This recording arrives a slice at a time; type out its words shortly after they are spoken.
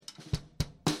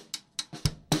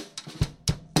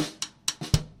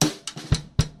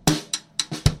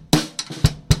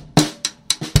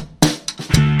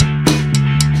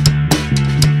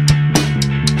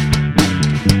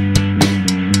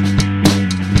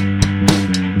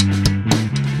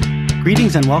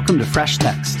Greetings and welcome to Fresh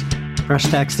Text. Fresh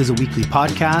Text is a weekly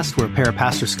podcast where a pair of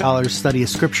pastor scholars study a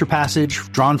scripture passage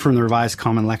drawn from the Revised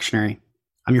Common Lectionary.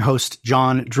 I'm your host,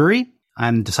 John Drury.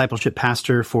 I'm discipleship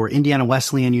pastor for Indiana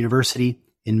Wesleyan University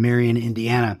in Marion,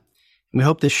 Indiana. And we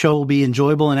hope this show will be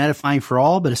enjoyable and edifying for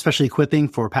all, but especially equipping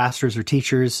for pastors or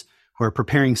teachers who are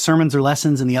preparing sermons or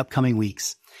lessons in the upcoming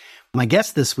weeks. My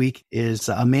guest this week is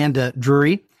Amanda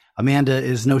Drury. Amanda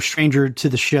is no stranger to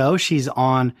the show. She's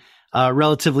on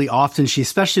relatively often. She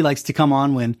especially likes to come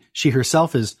on when she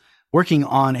herself is working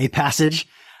on a passage.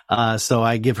 So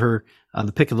I give her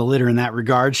the pick of the litter in that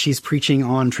regard. She's preaching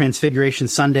on Transfiguration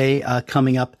Sunday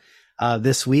coming up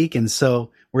this week. And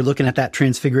so we're looking at that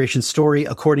Transfiguration story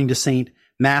according to St.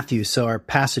 Matthew. So our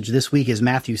passage this week is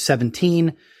Matthew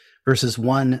 17, verses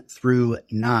 1 through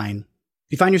 9. If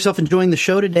you find yourself enjoying the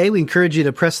show today, we encourage you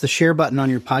to press the share button on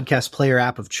your podcast player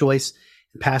app of choice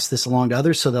and pass this along to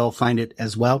others so they'll find it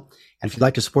as well. And if you'd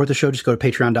like to support the show, just go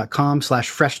to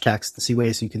patreon.com/freshtext to see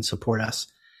ways you can support us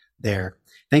there.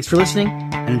 Thanks for listening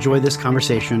and enjoy this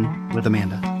conversation with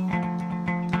Amanda.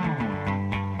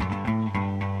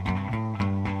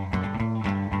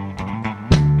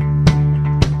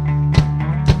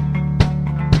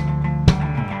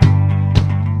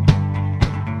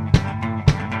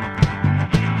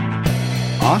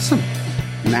 Awesome.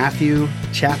 Matthew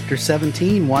chapter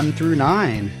 17, 1 through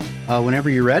 9.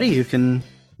 Whenever you're ready, you can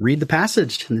read the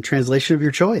passage in the translation of your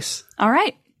choice. All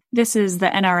right. This is the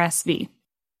NRSV.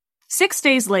 6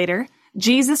 days later,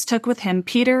 Jesus took with him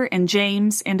Peter and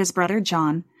James and his brother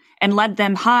John and led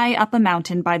them high up a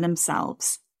mountain by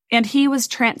themselves. And he was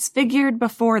transfigured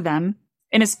before them,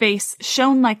 and his face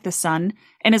shone like the sun,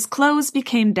 and his clothes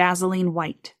became dazzling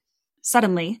white.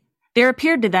 Suddenly, there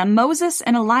appeared to them Moses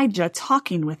and Elijah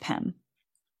talking with him.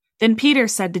 Then Peter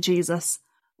said to Jesus,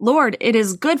 "Lord, it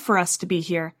is good for us to be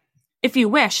here. If you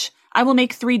wish, I will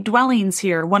make 3 dwellings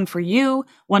here, one for you,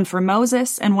 one for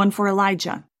Moses, and one for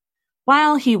Elijah."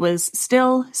 While he was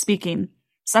still speaking,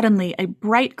 suddenly a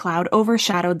bright cloud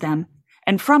overshadowed them,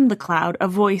 and from the cloud a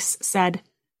voice said,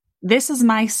 "This is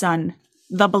my son,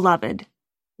 the beloved.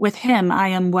 With him I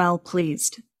am well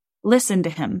pleased. Listen to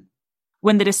him."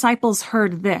 When the disciples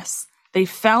heard this, they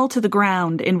fell to the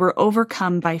ground and were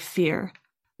overcome by fear.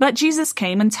 But Jesus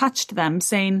came and touched them,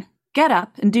 saying, "Get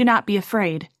up and do not be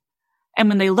afraid." And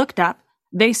when they looked up,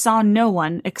 they saw no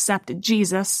one except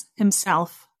Jesus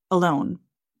himself alone.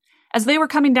 As they were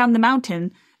coming down the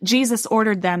mountain, Jesus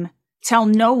ordered them, "Tell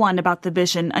no one about the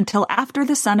vision until after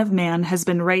the Son of Man has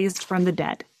been raised from the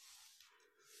dead."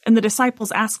 And the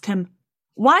disciples asked him,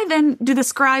 "Why then do the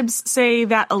scribes say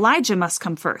that Elijah must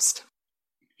come first?"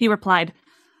 He replied,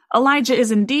 "Elijah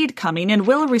is indeed coming and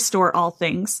will restore all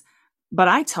things. But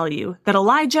I tell you that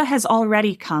Elijah has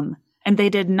already come, and they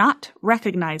did not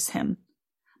recognize him.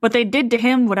 But they did to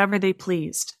him whatever they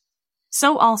pleased.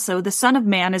 So also the Son of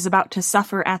Man is about to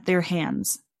suffer at their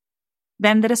hands."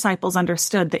 Then the disciples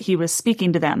understood that he was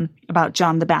speaking to them about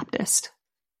John the Baptist.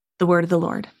 The word of the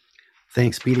Lord.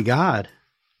 Thanks be to God.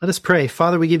 Let us pray.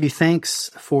 Father, we give you thanks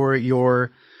for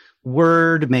your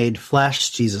word made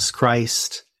flesh, Jesus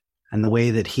Christ, and the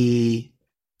way that he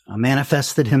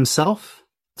manifested himself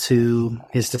to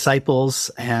his disciples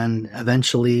and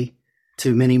eventually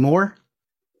to many more.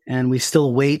 And we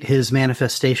still wait his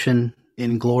manifestation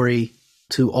in glory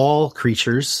to all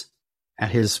creatures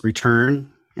at his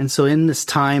return. And so in this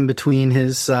time between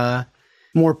his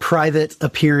more private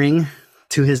appearing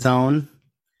to his own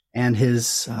and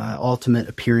his ultimate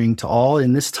appearing to all,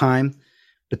 in this time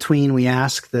between, we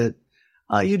ask that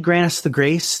you'd grant us the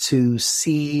grace to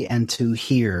see and to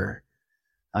hear,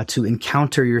 to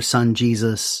encounter your Son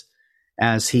Jesus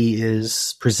as he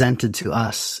is presented to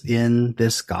us in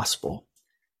this gospel.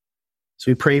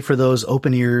 So we pray for those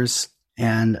open ears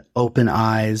and open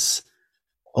eyes,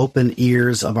 open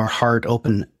ears of our heart,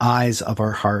 open eyes of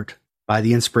our heart by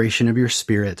the inspiration of your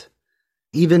Spirit,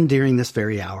 even during this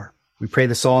very hour. We pray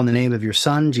this all in the name of your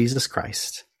Son, Jesus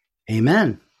Christ.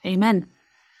 Amen. Amen.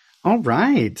 All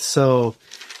right. So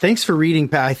thanks for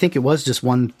reading. I think it was just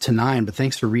 1 to 9, but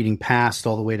thanks for reading past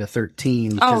all the way to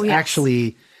 13. Oh, yes.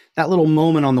 Actually, that little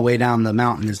moment on the way down the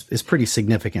mountain is pretty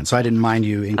significant. So I didn't mind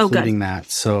you including that.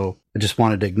 So I just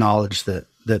wanted to acknowledge that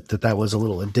was a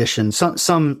little addition.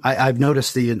 I've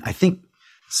noticed I think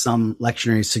some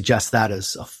lectionaries suggest that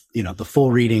as the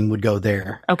full reading would go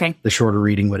there. Okay. The shorter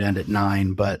reading would end at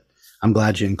 9, but I'm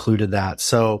glad you included that.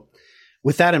 So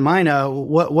with that in mind,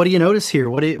 what do you notice here?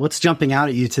 What's jumping out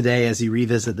at you today as you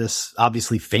revisit this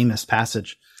obviously famous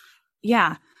passage?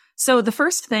 Yeah. So the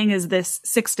first thing is this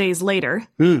 6 days later.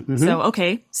 Mm-hmm. So,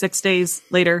 okay, 6 days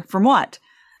later from what?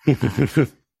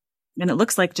 And it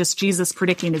looks like just Jesus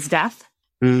predicting his death.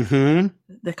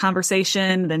 The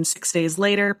conversation, then 6 days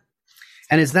later.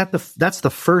 And is that's the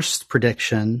first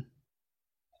prediction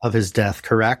of his death,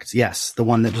 correct? Yes, the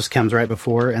one that just comes right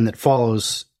before and that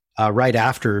follows right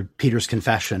after Peter's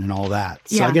confession and all that.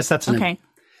 So I guess that's a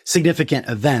significant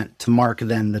event to mark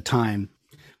then the time.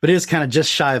 But it is kind of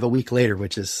just shy of a week later,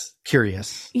 which is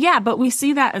curious. Yeah, but we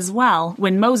see that as well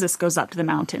when Moses goes up to the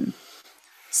mountain.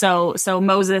 So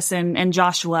Moses and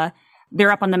Joshua,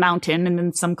 they're up on the mountain, and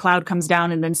then some cloud comes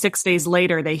down, and then 6 days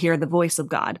later they hear the voice of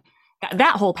God.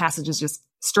 That whole passage is just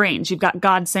strange. You've got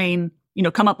God saying,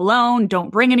 come up alone,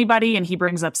 don't bring anybody, and he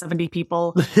brings up 70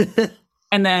 people.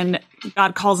 And then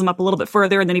God calls him up a little bit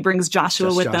further, and then he brings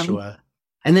Joshua with them.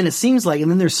 And then it seems like, and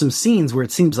then there's some scenes where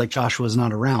it seems like Joshua's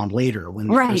not around later when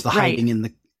there's the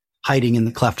hiding in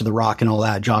the cleft of the rock and all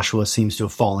that. Joshua seems to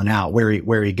have fallen out.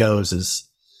 Where he goes is,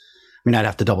 I'd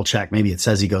have to double check. Maybe it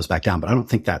says he goes back down, but I don't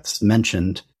think that's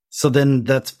mentioned. So then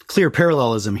that's clear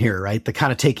parallelism here, right? The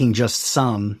kind of taking just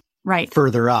some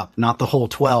further up, not the whole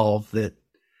 12 that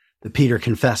Peter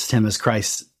confessed him as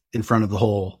Christ in front of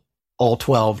all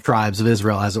 12 tribes of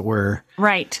Israel, as it were.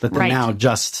 Right. But then now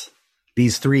just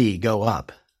these 3 go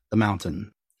up the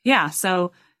mountain. Yeah.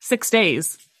 So 6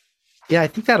 days. Yeah. I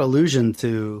think that allusion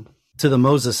to the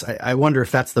Moses, I wonder if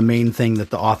that's the main thing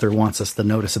that the author wants us to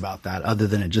notice about that, other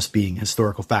than it just being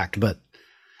historical fact. But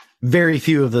very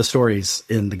few of the stories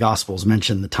in the Gospels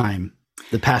mention the time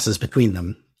that passes between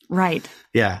them. Right.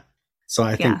 Yeah. So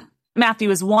I think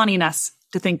Matthew is wanting us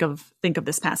to think of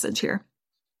this passage here.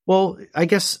 Well, I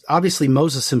guess obviously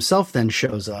Moses himself then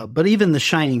shows up, but even the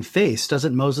shining face,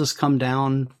 doesn't Moses come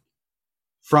down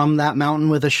from that mountain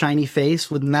with a shiny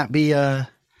face? Wouldn't that be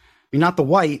not the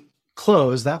white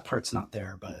clothes, that part's not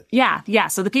there, but yeah.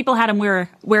 So the people had him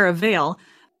wear a veil.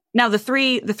 Now the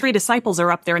three disciples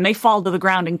are up there, and they fall to the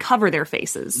ground and cover their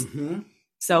faces.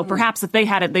 So perhaps if they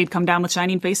had it, they'd come down with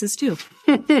shining faces too.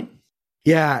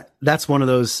 Yeah, that's one of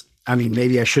those.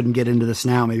 Maybe I shouldn't get into this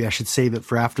now. Maybe I should save it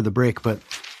for after the break. But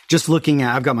just looking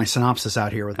at, I've got my synopsis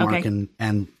out here with Mark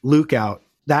and Luke out.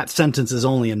 That sentence is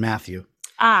only in Matthew.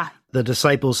 The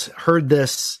disciples heard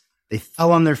this. They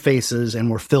fell on their faces and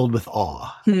were filled with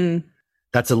awe.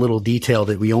 That's a little detail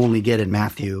that we only get in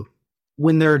Matthew.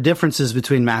 When there are differences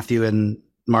between Matthew and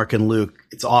Mark and Luke,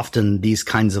 it's often these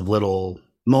kinds of little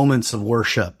moments of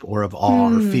worship or of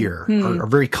awe or fear are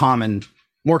very common,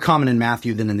 more common in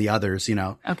Matthew than in the others,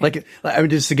 Like,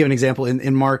 just to give an example,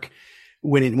 in Mark,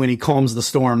 when he calms the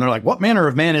storm, they're like, what manner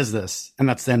of man is this? And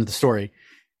that's the end of the story.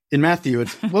 In Matthew,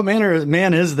 it's, what manner of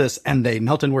man is this? And they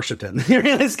knelt and worshiped him.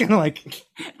 It's kind of like,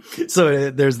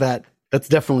 so there's that. That's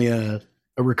definitely a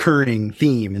recurring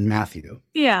theme in Matthew.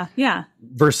 Yeah.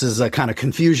 Versus a kind of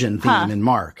confusion theme in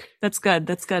Mark. That's good.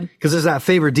 Because there's that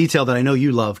favorite detail that I know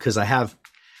you love, because have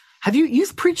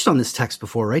you've preached on this text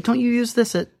before, right? Don't you use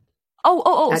this at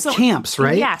camps,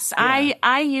 right? Yes. Yeah.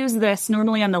 I use this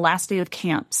normally on the last day of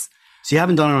camps. So you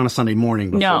haven't done it on a Sunday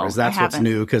morning before, no, that's what's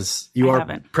new, because you are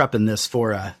prepping this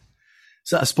for a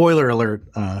spoiler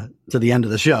alert to the end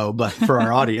of the show, but for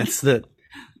our audience, that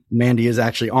Mandy is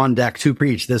actually on deck to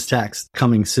preach this text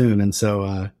coming soon. And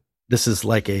so this is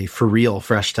like a for real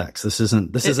fresh text. This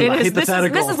isn't hypothetical.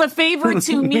 This is a favor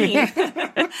to me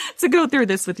to go through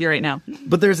this with you right now.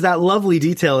 But there's that lovely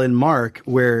detail in Mark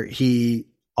where he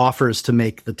offers to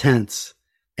make the tents.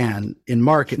 And in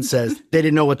Mark, it says they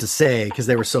didn't know what to say because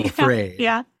they were so afraid.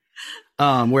 Yeah.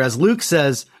 Whereas Luke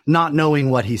says not knowing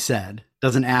what he said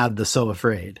doesn't add the so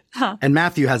afraid. And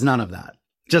Matthew has none of that.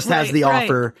 Just has the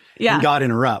offer and God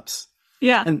interrupts.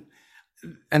 Yeah. And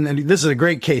then this is a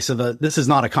great case of this is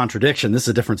not a contradiction. This is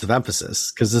a difference of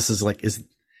emphasis, because this is like, is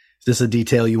this a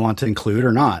detail you want to include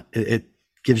or not? It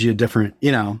gives you a different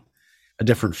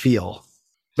feel.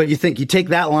 But you take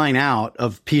that line out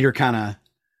of Peter kind of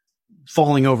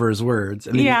falling over his words,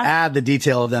 and then you add the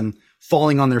detail of them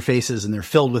falling on their faces and they're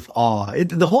filled with awe.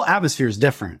 The whole atmosphere is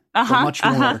different. So much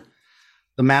more.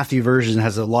 The Matthew version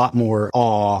has a lot more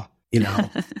awe,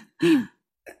 and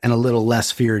a little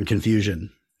less fear and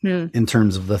confusion in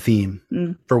terms of the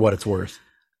theme, for what it's worth.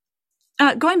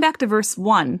 Going back to verse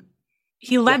 1,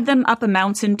 he led them up a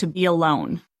mountain to be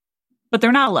alone, but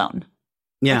they're not alone.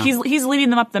 Yeah. Like he's leading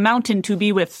them up the mountain to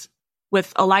be with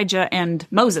Elijah and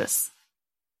Moses.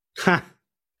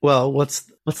 Well, what's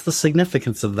the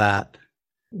significance of that?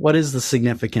 What is the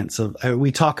significance of,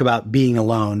 we talk about being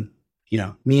alone,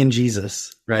 me and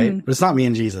Jesus, right? But it's not me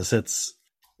and Jesus. It's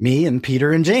me and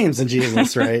Peter and James and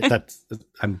Jesus, right?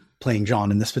 I'm playing John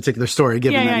in this particular story,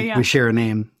 given that we share a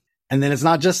name. And then it's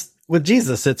not just with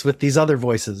Jesus, it's with these other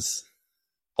voices.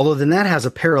 Although then that has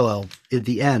a parallel at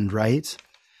the end, right?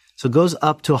 So it goes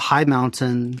up to a high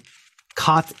mountain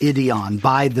kath idion,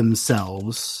 by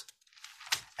themselves.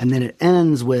 And then it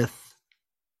ends with,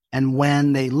 and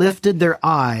when they lifted their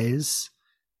eyes,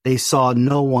 they saw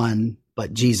no one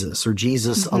but Jesus, or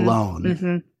Jesus alone.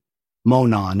 Mm-hmm.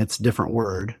 Monon, it's a different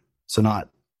word. So not.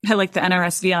 I like the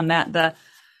NRSV on that. The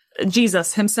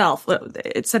Jesus himself.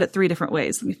 It said it 3 different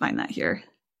ways. Let me find that here.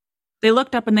 They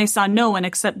looked up and they saw no one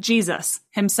except Jesus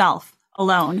himself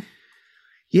alone.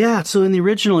 Yeah. So in the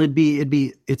original, it's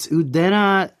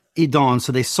udena idon.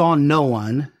 So they saw no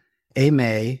one,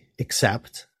 eme,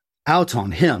 except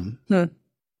auton, him,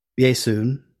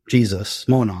 Yesun, Jesus,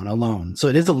 monon, alone. So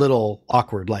it is a little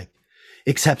awkward, like,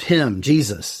 except him,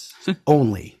 Jesus,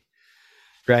 only,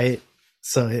 right?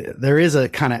 So there is a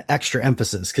kind of extra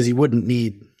emphasis because you wouldn't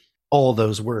need all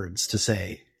those words to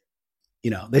say,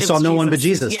 they saw no one but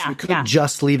Jesus. Yeah, you could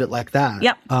just leave it like that.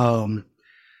 Yep.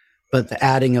 But the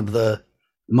adding of the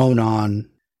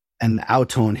monon and the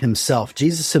auton himself,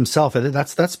 Jesus himself,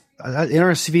 that's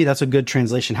NRSV, that's a good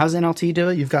translation. How's NLT do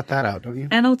it? You've got that out, don't you?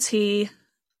 NLT.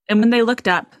 And when they looked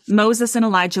up, Moses and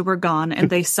Elijah were gone and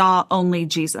they saw only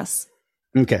Jesus.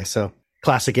 Okay, so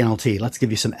classic NLT. Let's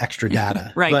give you some extra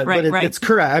data. Right. It's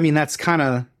correct. I mean, that's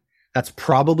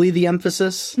probably the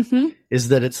emphasis, is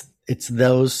that it's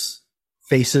those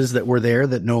faces that were there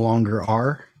that no longer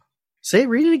are.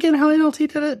 Read it again, how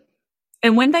NLT did it.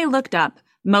 And when they looked up,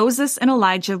 Moses and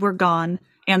Elijah were gone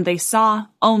and they saw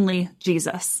only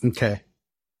Jesus. Okay.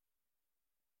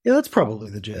 Yeah, that's probably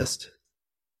the gist.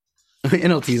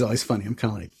 NLT is always funny. I'm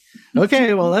kind of like,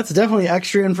 okay, well, that's definitely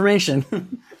extra information.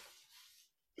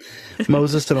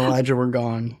 Moses and Elijah were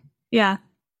gone. Yeah.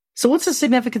 So what's the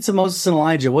significance of Moses and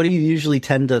Elijah? What do you usually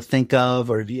tend to think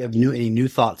of, or do you have any new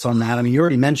thoughts on that? I mean, you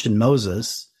already mentioned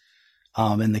Moses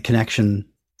and the connection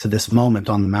to this moment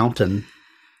on the mountain.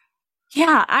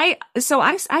 Yeah, I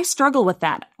struggle with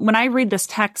that. When I read this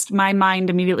text, my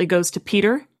mind immediately goes to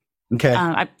Peter. Okay.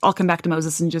 I'll come back to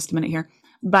Moses in just a minute here.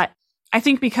 But I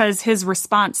think because his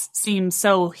response seems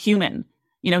so human.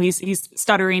 He's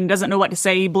stuttering, doesn't know what to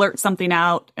say, he blurts something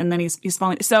out, and then he's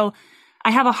falling. So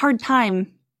I have a hard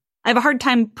time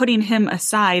putting him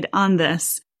aside on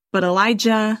this. But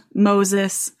Elijah,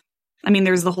 Moses, I mean,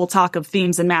 there's the whole talk of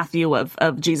themes in Matthew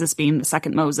of Jesus being the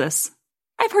second Moses.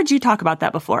 I've heard you talk about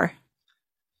that before.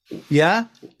 Yeah?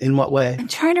 In what way? I'm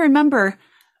trying to remember.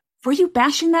 Were you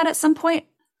bashing that at some point?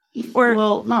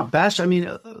 Well, not bash. I mean,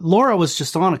 Laura was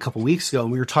just on a couple weeks ago,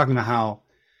 and we were talking about how,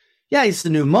 yeah, he's the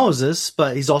new Moses,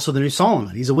 but he's also the new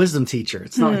Solomon. He's a wisdom teacher.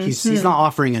 It's not like he's not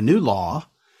offering a new law.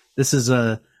 This is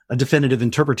a definitive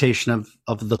interpretation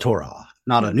of the Torah,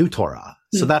 not a new Torah.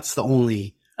 So that's the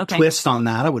only twist on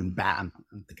that. I don't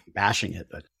think I'm bashing it,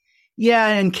 but yeah.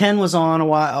 And Ken was on a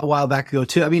while back ago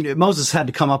too. I mean, Moses had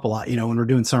to come up a lot, when we're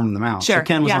doing Sermon on the Mount. Sure. So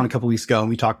Ken was on a couple weeks ago, and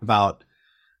we talked about,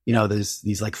 there's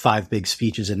these like 5 big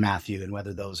speeches in Matthew, and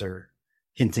whether those are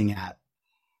hinting at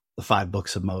the 5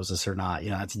 books of Moses or not.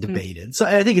 It's debated. So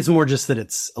I think it's more just that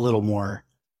it's a little more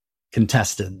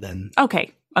contested than.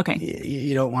 Okay.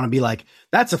 You don't want to be like,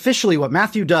 that's officially what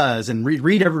Matthew does, and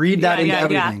read that into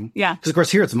everything. Yeah. Because of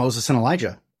course here it's Moses and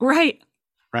Elijah. Right.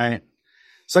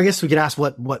 So I guess we could ask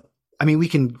we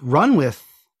can run with.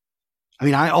 I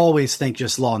mean, I always think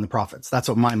just law and the prophets. That's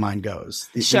what my mind goes.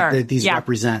 These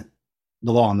represent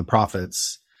the law and the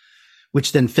prophets,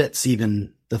 which then fits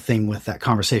even the thing with that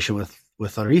conversation with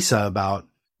Arisa about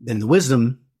then the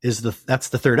wisdom that's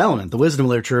the third element. The wisdom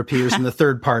literature appears in the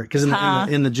third part because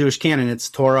in the Jewish canon, it's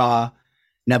Torah,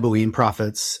 Nebuim,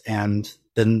 prophets, and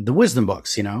then the wisdom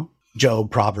books,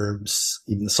 Job, Proverbs,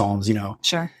 even the Psalms,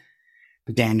 Sure.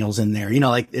 Daniel's in there,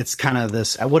 it's kind of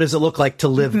this, what does it look like to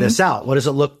live this out? What does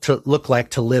it look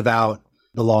like to live out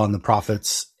the law and the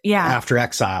prophets after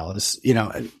exile?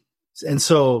 And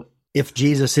so if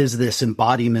Jesus is this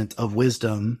embodiment of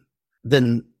wisdom,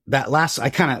 then that's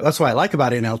why I like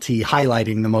about NLT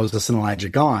highlighting the Moses and Elijah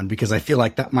gone, because I feel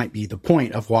like that might be the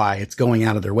point of why it's going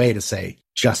out of their way to say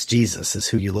just Jesus is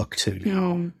who you look to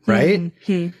now, right?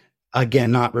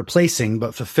 Again, not replacing,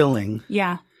 but fulfilling.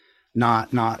 Yeah. Not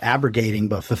abrogating,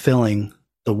 but fulfilling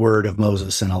the word of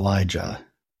Moses and Elijah,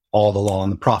 all the law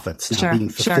and the prophets now being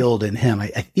fulfilled in him. I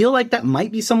feel like that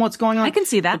might be somewhat's going on. I can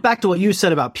see that. But back to what you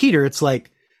said about Peter, it's like,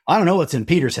 I don't know what's in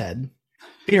Peter's head.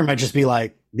 Peter might just be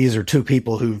like, these are 2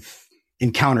 people who've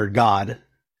encountered God,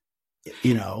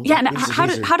 Yeah. And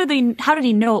how did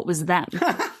he know it was them?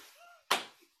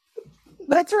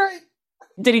 That's right.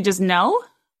 Did he just know?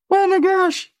 Oh my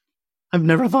gosh. I've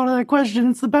never thought of that question.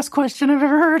 It's the best question I've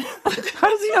ever heard. How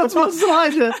does he know it's Moses and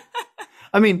Elijah?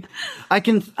 I mean, I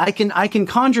can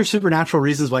conjure supernatural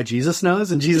reasons why Jesus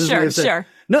knows, and Jesus may have said,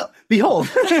 no, behold,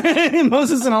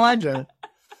 Moses and Elijah.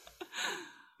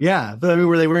 Yeah, but I mean,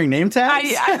 were they wearing name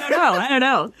tags? I don't know. I don't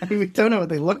know. I mean, we don't know what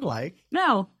they look like.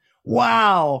 No.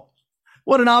 Wow.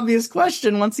 What an obvious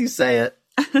question once you say it.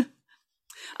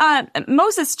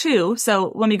 Moses too. So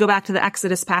when we go back to the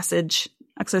Exodus passage,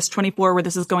 Exodus 24, where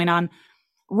this is going on,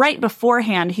 right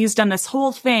beforehand, he's done this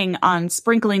whole thing on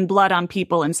sprinkling blood on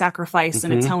people and sacrifice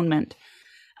and atonement.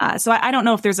 So I don't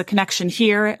know if there's a connection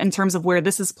here in terms of where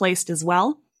this is placed as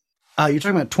well. You're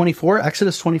talking about 24,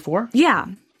 Exodus 24? Yeah.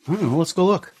 Let's go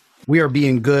look. We are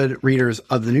being good readers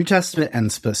of the New Testament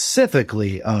and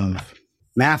specifically of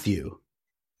Matthew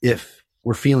if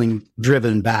we're feeling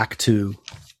driven back to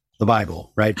the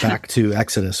Bible, right? Back to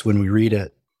Exodus when we read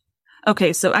it.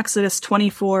 Okay, so Exodus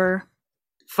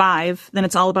 24:5, then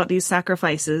it's all about these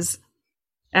sacrifices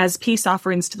as peace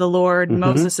offerings to the Lord.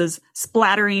 Moses is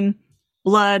splattering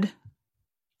blood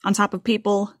on top of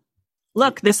people.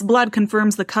 Look, this blood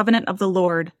confirms the covenant of the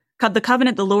Lord. The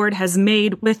covenant the Lord has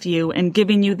made with you and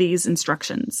giving you these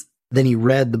instructions. Then he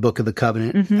read the book of the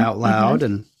covenant out loud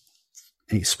and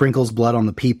he sprinkles blood on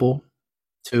the people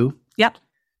too. Yep.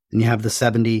 And you have the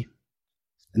 70.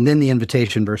 And then the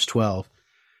invitation, verse 12,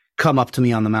 come up to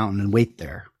me on the mountain and wait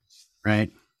there,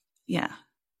 right? Yeah.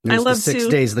 There's I love the 6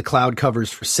 days, the cloud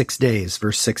covers for 6 days,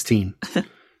 verse 16.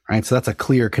 Right, so that's a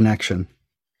clear connection.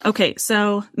 Okay,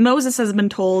 so Moses has been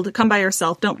told, come by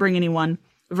yourself, don't bring anyone.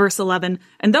 Verse 11,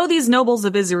 and though these nobles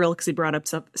of Israel, because he brought up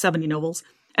 70 nobles,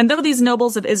 and though these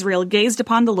nobles of Israel gazed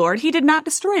upon the Lord, he did not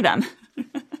destroy them.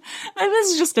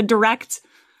 This is just a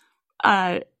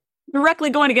directly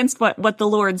going against what the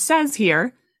Lord says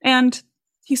here, and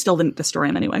he still didn't destroy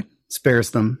them anyway.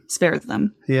 Spares them.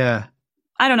 Yeah.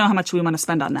 I don't know how much we want to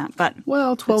spend on that, but...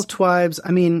 Well, 12 tribes,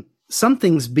 I mean,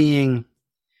 something's being...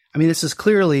 I mean, this is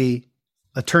clearly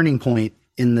a turning point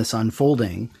in this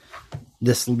unfolding,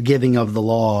 this giving of the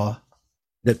law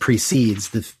that precedes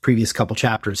the previous couple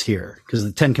chapters here, because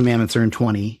the 10 Commandments are in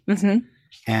 20,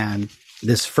 and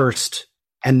this first...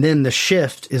 And then the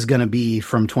shift is going to be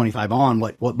from 25 on,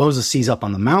 what Moses sees up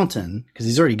on the mountain, because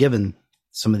he's already given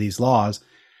some of these laws.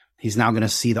 He's now going to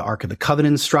see the Ark of the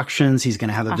Covenant instructions. He's going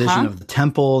to have a vision of the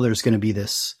temple. There's going to be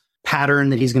this pattern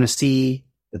that he's going to see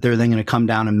that they're then going to come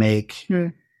down and make.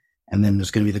 And then there's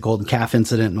going to be the golden calf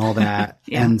incident and all that.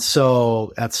 And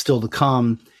so that's still to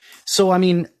come. So, I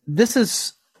mean,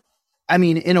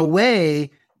 in a way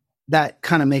that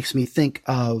kind of makes me think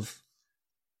of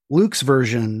Luke's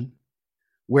version,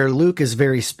 where Luke is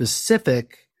very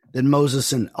specific that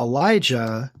Moses and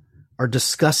Elijah are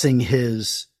discussing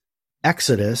his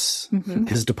exodus,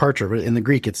 his departure. In the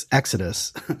Greek, it's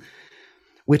exodus,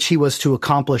 which he was to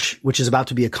accomplish, which is about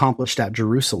to be accomplished at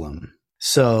Jerusalem.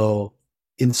 So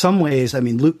in some ways, I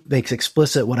mean, Luke makes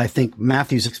explicit what I think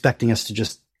Matthew's expecting us to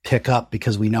just pick up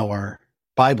because we know our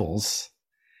Bibles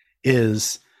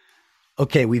is,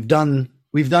 okay, we've done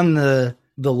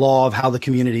the law of how the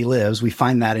community lives. We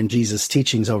find that in Jesus'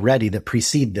 teachings already that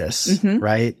precede this,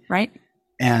 right? Right.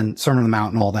 And Sermon on the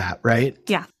Mount and all that, right?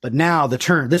 Yeah. But now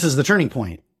this is the turning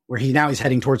point where he's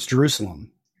heading towards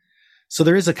Jerusalem. So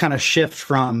there is a kind of shift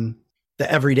from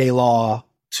the everyday law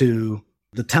to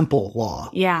the temple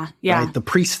law. Yeah. Yeah. Right? The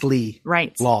priestly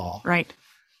law. Right.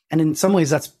 And in some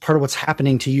ways that's part of what's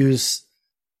happening, to use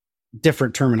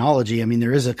different terminology. I mean,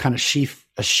 there is a kind of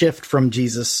a shift from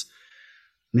Jesus'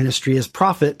 ministry as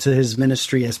prophet to his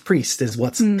ministry as priest is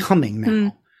what's coming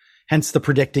now. Hence the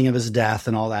predicting of his death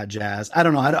and all that jazz. I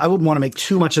don't know. I wouldn't want to make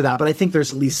too much of that, but I think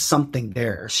there's at least something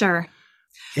there. Sure.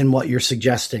 In what you're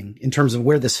suggesting in terms of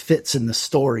where this fits in the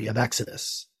story of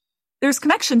Exodus. There's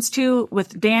connections too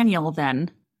with Daniel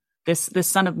then, this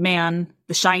son of man,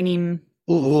 the shining.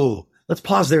 Ooh. Let's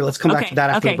pause there. Let's come back to that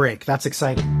after the break. That's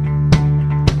exciting.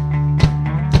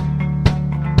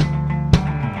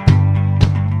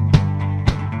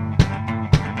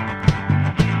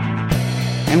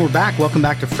 And we're back. Welcome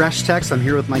back to Fresh Text. I'm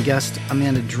here with my guest,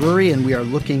 Amanda Drury, and we are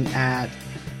looking at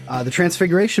the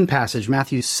Transfiguration passage,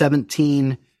 Matthew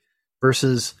 17,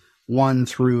 verses 1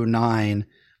 through 9.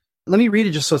 Let me read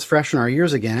it just so it's fresh in our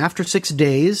ears again. After 6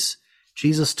 days,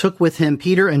 Jesus took with him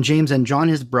Peter and James and John,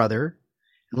 his brother,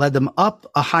 and led them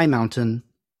up a high mountain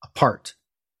apart.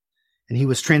 And he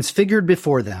was transfigured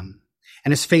before them,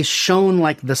 and his face shone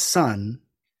like the sun,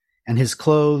 and his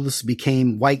clothes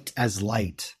became white as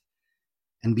light.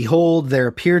 And behold, there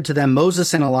appeared to them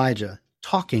Moses and Elijah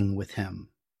talking with him.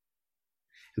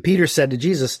 And Peter said to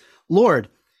Jesus, Lord,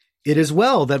 it is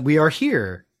well that we are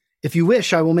here. If you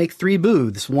wish, I will make 3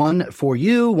 booths, one for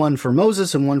you, one for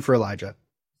Moses, and one for Elijah.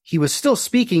 He was still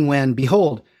speaking when,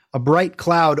 behold, a bright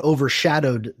cloud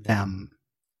overshadowed them.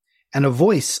 And a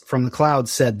voice from the cloud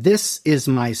said, This is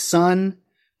my son,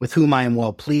 with whom I am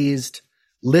well pleased.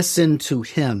 Listen to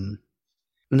him.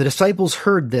 When the disciples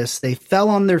heard this, they fell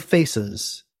on their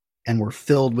faces and were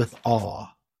filled with awe.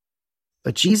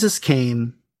 But Jesus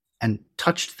came and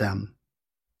touched them,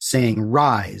 saying,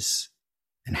 "Rise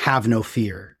and have no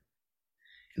fear."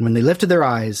 And when they lifted their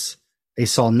eyes, they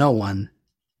saw no one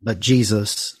but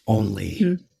Jesus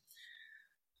only.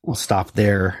 We'll stop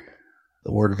there.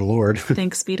 The word of the Lord.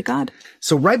 Thanks be to God.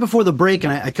 So right before the break,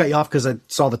 and I cut you off because I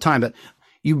saw the time, but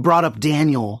you brought up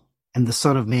Daniel and the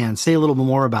Son of Man. Say a little bit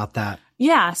more about that.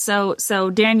 Yeah, so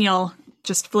Daniel,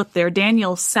 just flip there,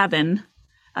 Daniel 7,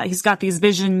 he's got these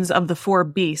visions of the four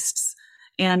beasts.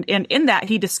 And in that,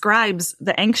 he describes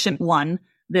the Ancient One,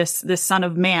 this Son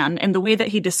of Man. And the way that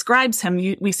he describes him,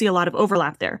 we see a lot of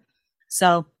overlap there.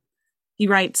 So he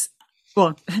writes,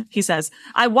 well, he says,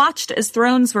 "I watched as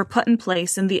thrones were put in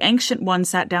place, and the Ancient One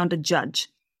sat down to judge.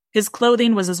 His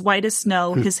clothing was as white as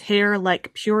snow, his hair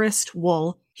like purest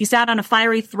wool. He sat on a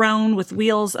fiery throne with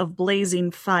wheels of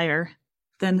blazing fire."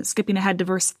 Then skipping ahead to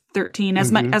verse 13,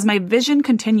 as my vision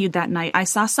continued that night, I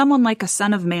saw someone like a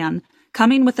son of man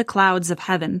coming with the clouds of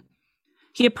heaven.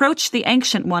 He approached the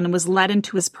Ancient One and was led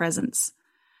into his presence.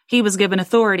 He was given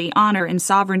authority, honor, and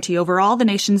sovereignty over all the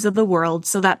nations of the world,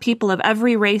 so that people of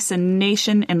every race and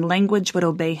nation and language would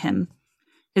obey him.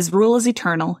 His rule is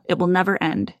eternal. It will never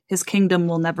end. His kingdom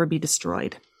will never be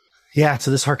destroyed. Yeah,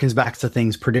 so this harkens back to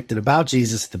things predicted about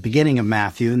Jesus at the beginning of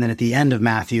Matthew, and then at the end of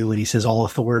Matthew when he says, "All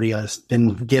authority has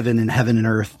been given in heaven and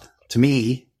earth to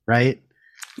me," right?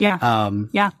 Yeah.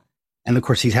 Yeah. And of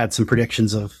course, he's had some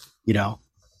predictions of,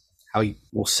 how he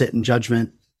will sit in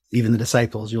judgment. Even the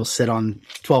disciples, you'll sit on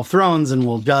 12 thrones and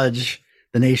will judge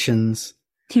the nations.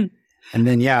 And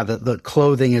then, the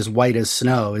clothing is white as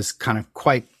snow is kind of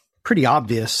pretty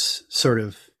obvious sort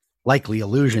of likely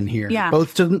allusion here,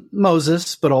 both to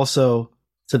Moses, but also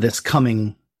to this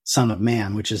coming Son of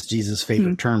Man, which is Jesus'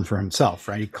 favorite term for himself,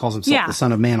 right? He calls himself the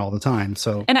Son of Man all the time.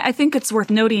 So, and I think it's worth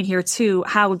noting here too,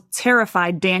 how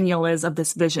terrified Daniel is of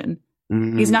this vision.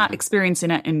 He's not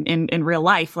experiencing it in real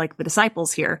life like the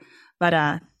disciples here,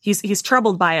 but he's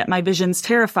troubled by it. "My visions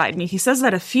terrified me." He says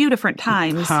that a few different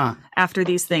times after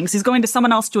these things. He's going to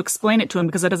someone else to explain it to him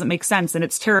because it doesn't make sense and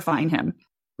it's terrifying him.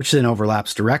 Which then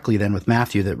overlaps directly then with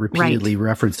Matthew that repeatedly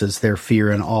references their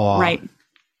fear and awe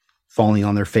falling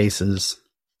on their faces,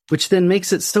 which then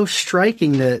makes it so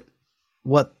striking that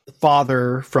what the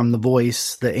Father from the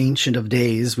voice, the Ancient of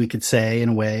Days, we could say in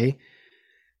a way,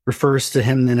 refers to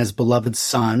him then as beloved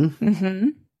Son,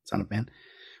 Son of Man,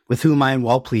 with whom I am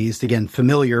well pleased. Again,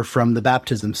 familiar from the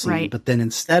baptism scene. Right. But then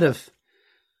instead of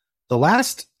the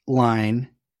last line,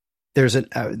 there's an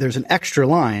extra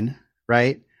line,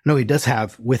 right? No, he does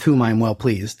have "with whom I am well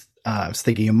pleased." I was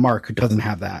thinking of Mark, who doesn't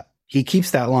have that. He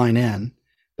keeps that line in,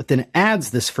 but then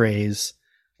adds this phrase,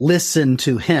 "Listen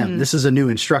to him." This is a new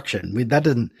instruction.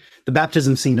 The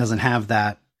baptism scene doesn't have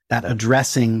that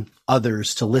addressing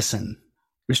others to listen,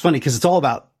 which is funny because it's all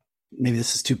about, maybe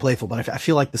this is too playful, but I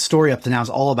feel like the story up to now is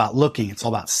all about looking. It's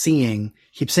all about seeing.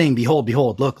 He keeps saying, "Behold,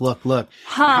 behold, look, look, look."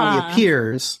 How he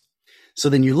appears. So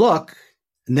then you look.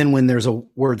 And then when there's a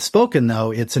word spoken,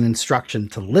 though, it's an instruction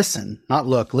to listen, not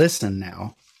look, listen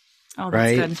now. Oh,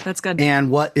 that's good. That's good. And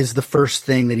what is the first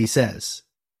thing that he says?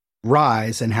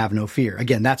 "Rise and have no fear."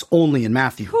 Again, that's only in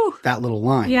Matthew, that little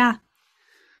line. Yeah.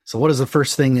 So what is the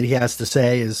first thing that he has to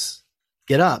say is,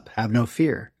 "Get up, have no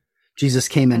fear." Jesus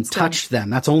came and touched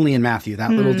them. That's only in Matthew,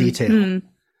 that little detail.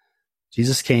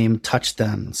 Jesus came, touched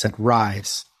them, and said,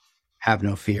 "Rise, have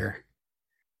no fear."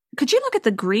 Could you look at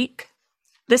the Greek?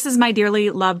 "This is my dearly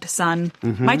loved Son."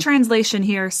 My translation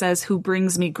here says, "who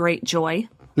brings me great joy."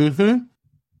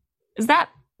 Is that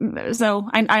so?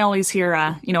 I always hear,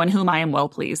 "in whom I am well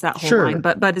pleased," that whole line.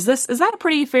 But is that a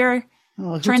pretty fair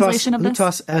translation of this?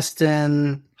 Hutos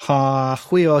esten ha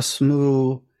huios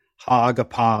mu ha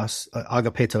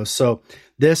agapetos. So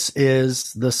this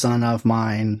is the Son of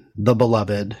mine, the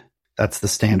beloved. That's the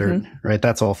standard, right?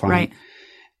 That's all fine. Right.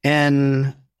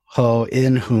 En ho,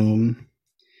 in whom.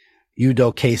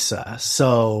 Eudokesa.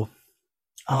 So,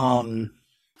 I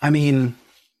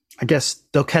guess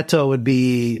doketo would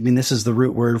be, this is the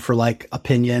root word for like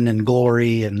opinion and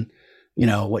glory and,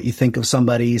 what you think of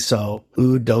somebody. So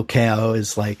eudokeo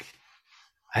is like,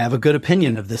 I have a good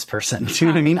opinion of this person. Do you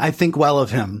know what I mean? I think well of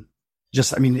him.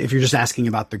 If you're just asking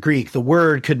about the Greek, the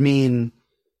word could mean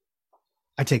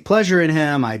I take pleasure in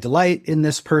him. I delight in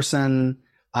this person.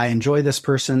 I enjoy this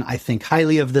person. I think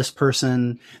highly of this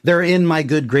person. They're in my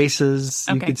good graces.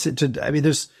 Okay. You could sit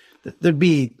there'd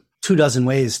be 24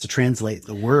 ways to translate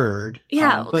the word.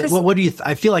 Yeah. But what do you,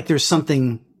 I feel like there's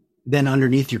something then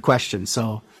underneath your question.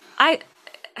 So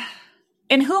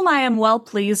in whom I am well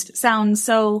pleased sounds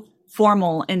so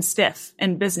formal and stiff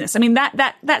and business. I mean,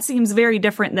 that seems very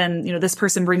different than, this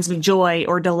person brings me joy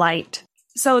or delight.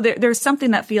 So there's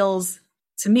something that feels,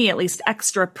 to me at least,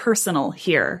 extra personal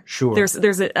here. Sure.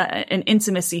 There's an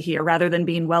intimacy here rather than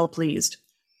being well pleased.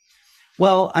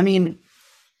 Well, I mean,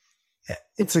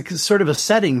 it's a sort of a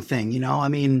setting thing, I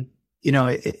mean,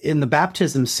 in the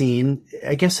baptism scene,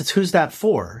 I guess it's who's that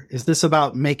for? Is this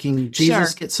about making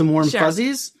Jesus get some warm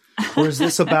fuzzies? Or is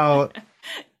this about,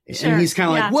 and he's kind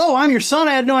of like, whoa, I'm your son.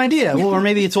 I had no idea. Well, or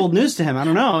maybe it's old news to him. I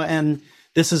don't know. And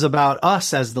this is about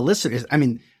us as the listeners. I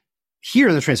mean, here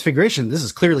in the Transfiguration, this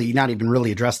is clearly not even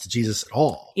really addressed to Jesus at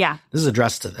all. Yeah. This is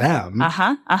addressed to them.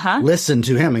 Listen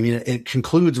to him. I mean, it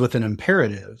concludes with an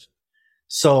imperative.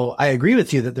 So I agree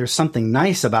with you that there's something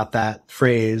nice about that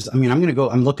phrase. I mean,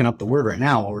 I'm looking up the word right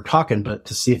now while we're talking, but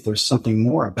to see if there's something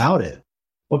more about it.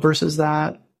 What verse is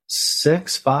that?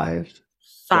 6, 5?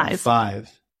 5.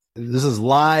 5. This is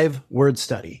live word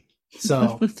study.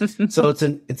 So it's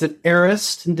an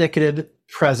aorist indicative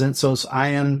present. So it's I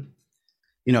am,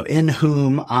 in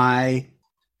whom I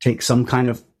take some kind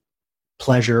of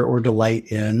pleasure or delight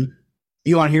in.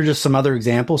 You want to hear just some other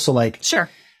examples? So sure.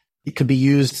 It could be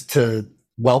used to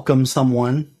welcome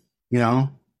someone,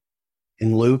 in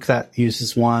Luke that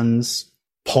uses ones.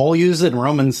 Paul uses it in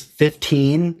Romans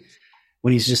 15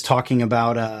 when he's just talking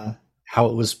about how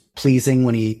it was pleasing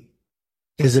when he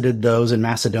visited those in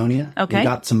Macedonia. Okay. And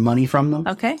got some money from them.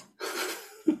 Okay.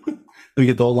 Let me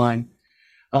get the whole line.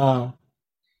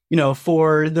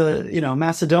 For the,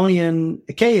 Macedonian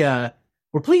Achaia,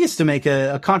 we're pleased to make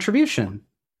a contribution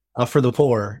for the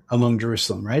poor among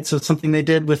Jerusalem, right? So it's something they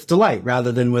did with delight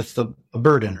rather than with a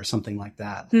burden or something like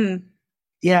that.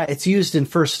 Yeah, it's used in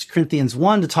 1 Corinthians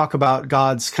 1 to talk about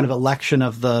God's kind of election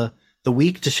of the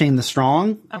weak to shame the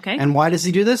strong. Okay. And why does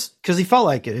he do this? Because he felt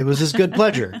like it. It was his good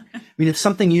pleasure. I mean, it's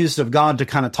something used of God to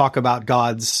kind of talk about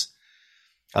God's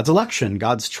election,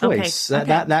 God's choice. Okay.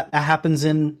 That happens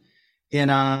in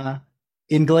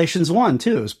Galatians 1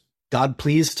 too. Is God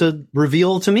pleased to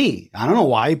reveal to me? I don't know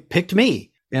why he picked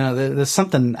me. There's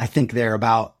something I think there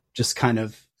about just kind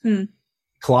of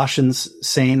Colossians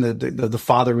saying that the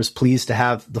Father was pleased to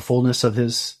have the fullness of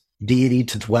his deity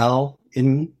to dwell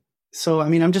in. So, I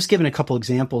mean, I'm just giving a couple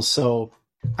examples. So,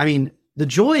 I mean, the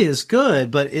joy is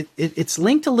good, but it's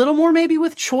linked a little more maybe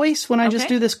with choice when I just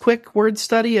do this quick word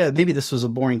study. Maybe this was a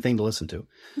boring thing to listen to.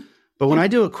 But when I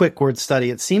do a quick word study,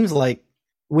 it seems like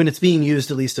when it's being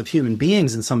used, at least of human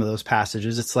beings in some of those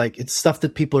passages, it's like it's stuff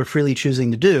that people are freely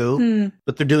choosing to do,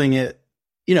 but they're doing it,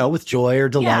 with joy or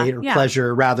delight or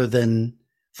pleasure rather than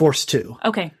forced to.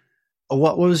 Okay.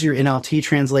 What was your NLT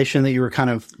translation that you were kind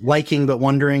of liking but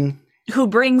wondering? Who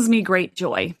brings me great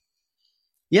joy.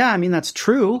 Yeah, I mean, that's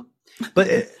true.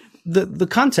 But the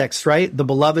context, right? The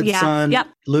beloved son,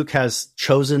 Luke has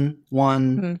chosen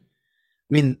one. I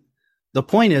mean, the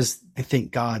point is, I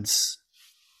think God's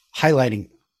highlighting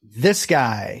this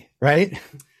guy, right?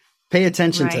 Pay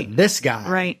attention to this guy.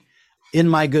 Right. In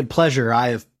my good pleasure, I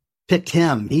have picked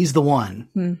him. He's the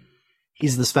one.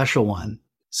 He's the special one.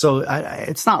 So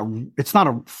it's not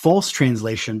a false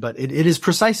translation, but it is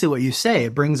precisely what you say.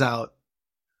 It brings out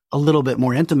a little bit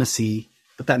more intimacy,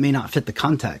 but that may not fit the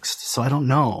context. So I don't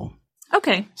know.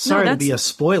 Okay. Sorry to be a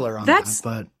spoiler on that,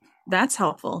 but that's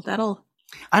helpful.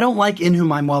 I don't like in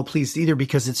whom I'm well pleased either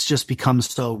because it's just become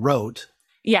so rote.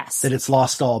 Yes. That it's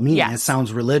lost all meaning. Yes. It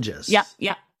sounds religious. Yeah.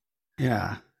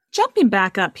 Yeah. Jumping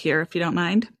back up here, if you don't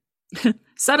mind.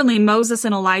 Suddenly, Moses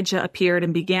and Elijah appeared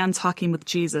and began talking with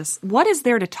Jesus. What is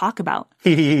there to talk about?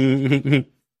 Yeah.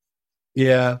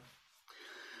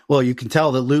 Well, you can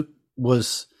tell that Luke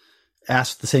was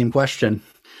asked the same question.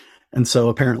 And so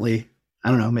apparently, I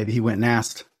don't know, maybe he went and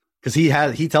asked. Because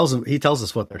he tells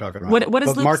us what they're talking about. What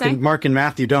does Luke say? Mark and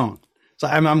Matthew don't. So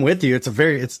I'm with you. It's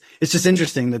just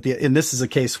interesting that and this is a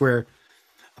case where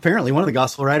apparently one of the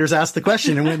gospel writers asked the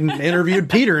question and went and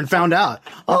interviewed Peter and found out.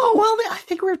 Oh, well, I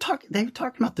think they were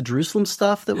talking about the Jerusalem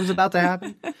stuff that was about to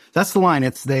happen. That's the line.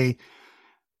 It's they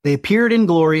appeared in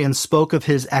glory and spoke of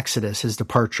his exodus, his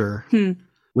departure,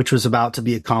 which was about to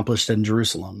be accomplished in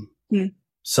Jerusalem.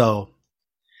 So,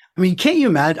 I mean, can't you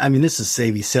imagine? I mean, this is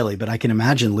maybe silly, but I can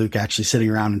imagine Luke actually sitting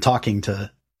around and talking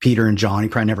to Peter and John. He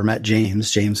probably never met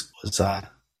James. James was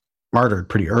martyred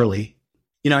pretty early.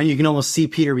 And you can almost see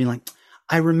Peter being like,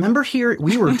 I remember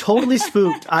we were totally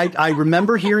spooked. I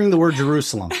remember hearing the word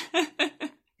Jerusalem,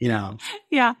 Yeah.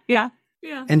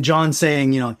 And John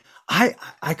saying, I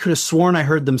could have sworn I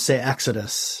heard them say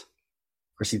Exodus.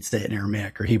 Of course, he'd say it in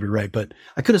Aramaic or Hebrew, right? But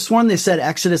I could have sworn they said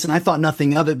Exodus, and I thought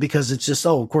nothing of it because it's just,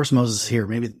 of course Moses is here.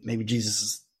 Maybe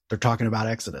Jesus they're talking about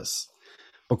Exodus.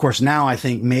 Of course, now I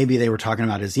think maybe they were talking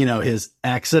about his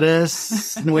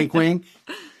Exodus, wink, wink,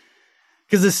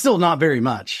 because it's still not very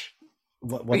much.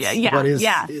 What is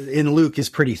in Luke is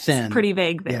pretty thin. It's pretty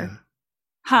vague there. Yeah.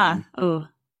 Huh. Oh.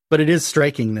 But it is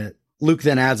striking that Luke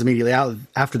then adds immediately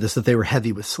after this that they were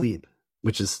heavy with sleep,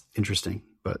 which is interesting,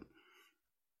 but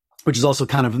which is also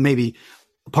kind of maybe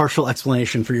a partial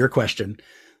explanation for your question.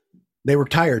 They were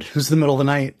tired. It was the middle of the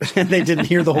night and they didn't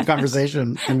hear the whole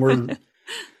conversation and were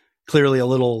clearly a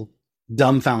little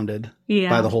dumbfounded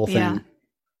by the whole thing.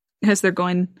 Yeah. As they're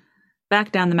going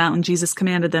back down the mountain, Jesus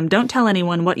commanded them, "Don't tell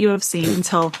anyone what you have seen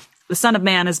until the Son of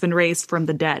Man has been raised from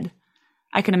the dead."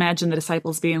 I can imagine the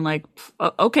disciples being like,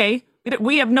 okay,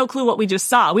 we have no clue what we just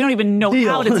saw. We don't even know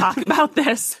how to talk about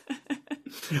this.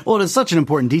 Well, it's such an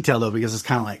important detail, though, because it's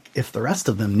kind of like, if the rest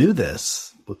of them knew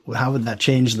this, how would that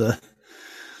change but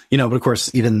of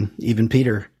course, even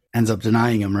Peter ends up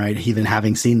denying him, right? Even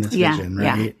having seen this vision,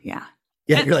 right? Yeah.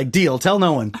 Yeah, you're like, deal, tell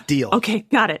no one, deal. Okay,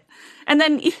 got it. And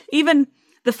then even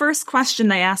the first question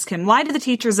they ask him, why do the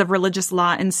teachers of religious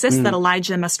law insist that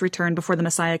Elijah must return before the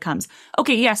Messiah comes?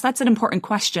 Okay, yes, that's an important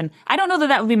question. I don't know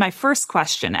that would be my first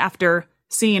question after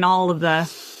seeing all of the...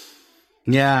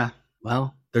 Yeah,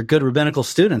 well, they're good rabbinical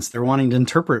students. They're wanting to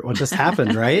interpret what just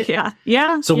happened, right?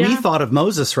 Yeah. So we thought of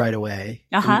Moses right away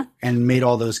and made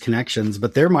all those connections,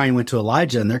 but their mind went to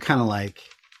Elijah and they're kind of like,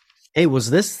 hey,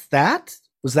 was that?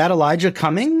 Was that Elijah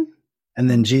coming? And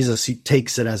then Jesus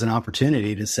takes it as an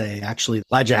opportunity to say, actually,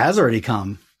 Elijah has already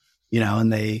come,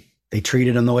 and they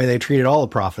treated him the way they treated all the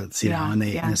prophets, and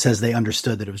it says they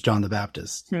understood that it was John the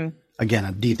Baptist. Again,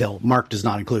 a detail Mark does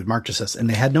not include. Mark just says, and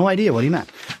they had no idea what he meant.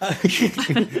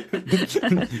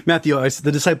 Matthew,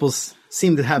 the disciples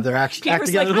seem to have their act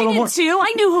together a little more.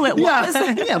 I knew who it was.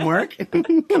 Yeah, Mark.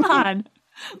 Come on.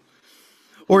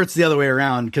 Or it's the other way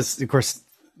around, because, of course,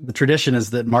 the tradition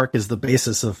is that Mark is the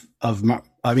basis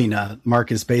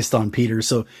Mark is based on Peter.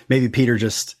 So maybe Peter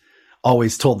just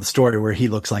always told the story where he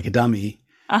looks like a dummy.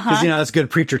 Because, that's a good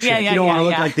preacher trick. You don't want to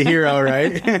look like the hero,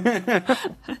 right?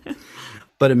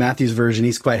 But in Matthew's version,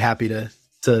 he's quite happy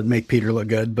to make Peter look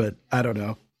good, but I don't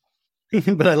know.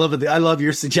 But I love it. I love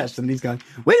your suggestion. He's going,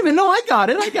 wait a minute. No, I got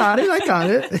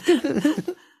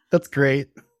it. That's great.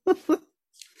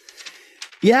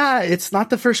 Yeah, it's not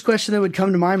the first question that would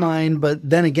come to my mind, but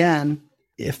then again,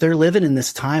 if they're living in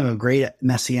this time of great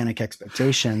messianic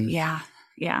expectation,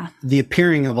 the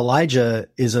appearing of Elijah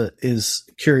is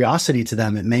curiosity to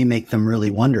them. It may make them really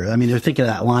wonder. I mean, they're thinking of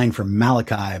that line from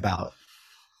Malachi about,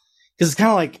 because it's kind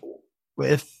of like,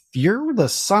 if you're the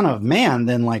Son of Man,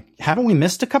 then haven't we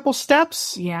missed a couple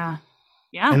steps? Yeah.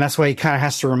 And that's why he kind of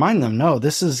has to remind them, no,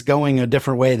 this is going a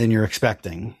different way than you're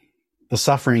expecting. The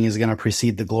suffering is going to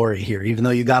precede the glory here. Even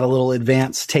though you got a little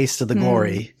advanced taste of the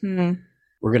glory, we're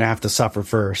going to have to suffer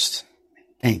first.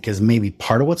 I think is maybe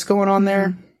part of what's going on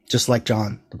there, just like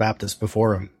John the Baptist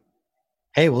before him.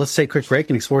 Hey, well, let's take a quick break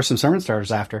and explore some sermon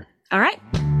starters after. All right.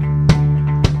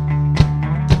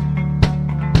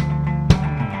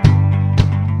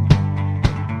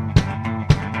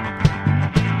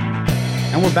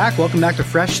 And we're back. Welcome back to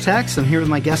Fresh Text. I'm here with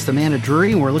my guest, Amanda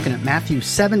Drury, and we're looking at Matthew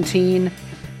 17,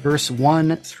 verse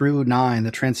 1 through 9, the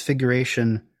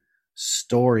Transfiguration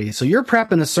story. So you're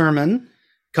prepping a sermon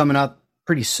coming up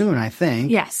pretty soon, I think.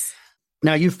 Yes.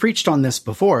 Now, you've preached on this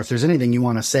before. If there's anything you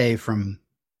want to say from,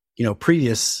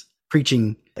 previous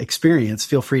preaching experience,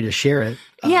 feel free to share it.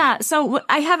 Yeah. So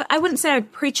I wouldn't say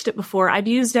I've preached it before. I've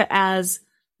used it as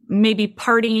maybe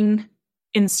parting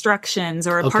instructions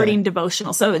or a parting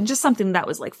devotional. So just something that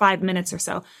was like 5 minutes or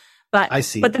so. But I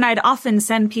see. But then I'd often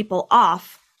send people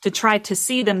off to try to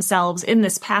see themselves in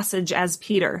this passage as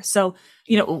Peter. So,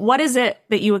 what is it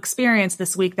that you experienced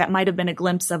this week that might have been a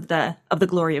glimpse of the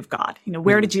glory of God?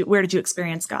 Where did you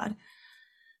experience God?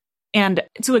 And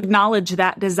to acknowledge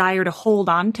that desire to hold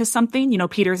on to something,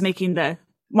 Peter's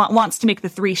wants to make the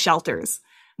 3 shelters,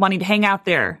 wanting to hang out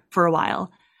there for a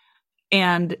while.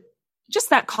 And just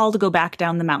that call to go back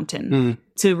down the mountain,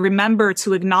 to remember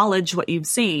to acknowledge what you've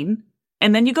seen,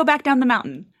 and then you go back down the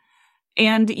mountain.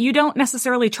 And you don't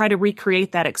necessarily try to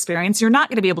recreate that experience. You're not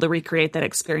going to be able to recreate that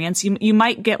experience. You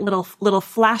might get little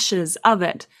flashes of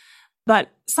it. But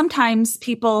sometimes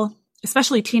people,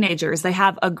 especially teenagers, they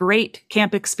have a great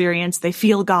camp experience. They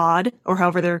feel God, or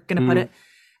however they're going to put it.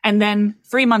 And then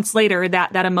 3 months later,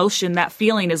 that emotion, that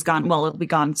feeling is gone. Well, it'll be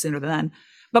gone sooner than then.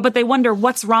 But they wonder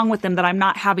what's wrong with them that I'm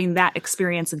not having that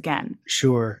experience again.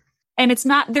 Sure. And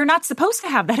they're not supposed to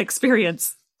have that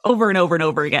experience over and over and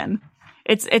over again.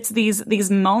 It's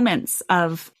these moments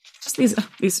of just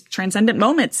these transcendent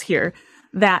moments here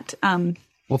that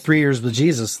 3 years with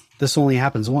Jesus, this only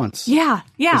happens once. Yeah.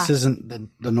 This isn't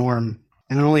the norm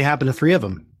And it only happened to 3 of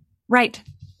them. Right.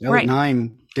 The other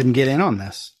 9 didn't get in on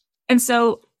this. And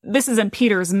so this is in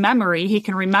Peter's memory. He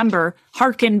can remember,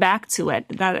 hearken back to it.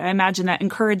 That I imagine that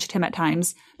encouraged him at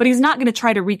times. But he's not going to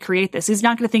try to recreate this. He's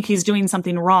not going to think he's doing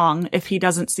something wrong if he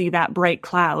doesn't see that bright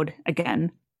cloud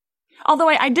again. Although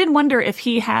I did wonder if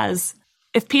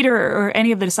Peter or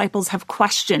any of the disciples have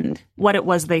questioned what it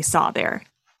was they saw there,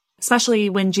 especially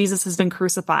when Jesus has been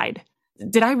crucified.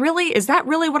 Is that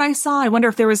really what I saw? I wonder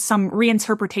if there was some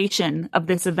reinterpretation of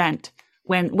this event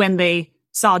when they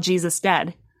saw Jesus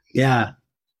dead. Yeah.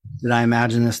 Did I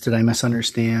imagine this? Did I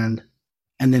misunderstand?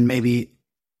 And then maybe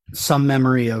some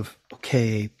memory of,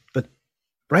 okay, but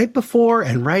right before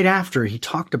and right after he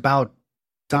talked about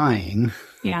dying.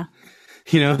 Yeah.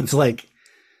 It's like,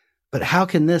 but how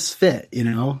can this fit,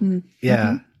 Mm-hmm.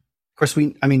 Yeah. Of course,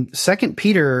 2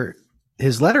 Peter,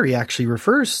 his letter, he actually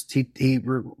he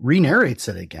re-narrates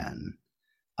it again.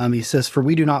 He says, for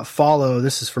we do not follow,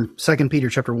 this is from 2 Peter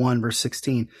chapter 1, verse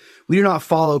 16. We do not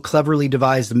follow cleverly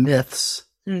devised myths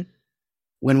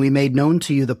when we made known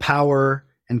to you the power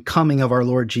and coming of our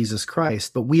Lord Jesus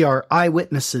Christ, but we are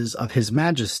eyewitnesses of his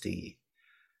majesty.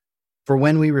 For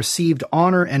when we received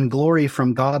honor and glory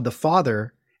from God the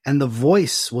Father, and the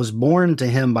voice was borne to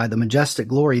him by the majestic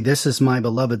glory, this is my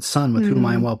beloved Son with whom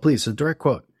I am well pleased. So direct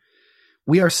quote.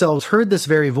 We ourselves heard this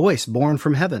very voice borne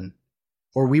from heaven,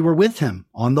 for we were with him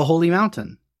on the holy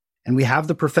mountain, and we have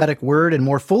the prophetic word and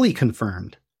more fully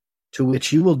confirmed, to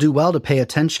which you will do well to pay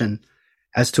attention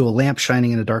as to a lamp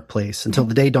shining in a dark place until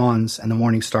the day dawns and the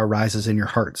morning star rises in your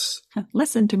hearts.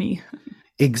 Listen to me.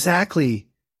 Exactly.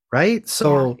 Right?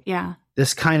 So yeah.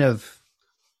 This kind of,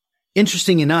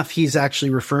 interesting enough, he's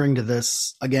actually referring to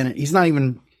this again. He's not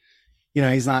even,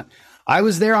 I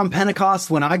was there on Pentecost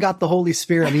when I got the Holy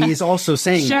Spirit. I mean, he's also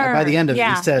saying by the end of it,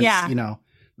 he says,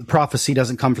 the prophecy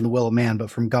doesn't come from the will of man, but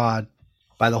from God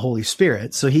by the Holy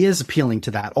Spirit. So he is appealing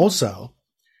to that also.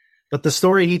 But the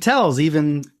story he tells,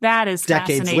 even that is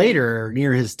decades later,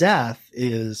 near his death,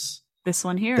 is this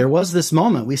one here. There was this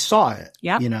moment. We saw it.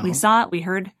 Yep. We saw it. We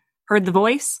heard the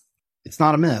voice. It's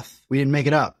not a myth. We didn't make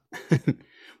it up.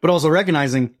 But also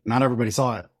recognizing not everybody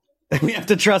saw it. We have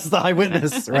to trust the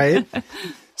eyewitness, right?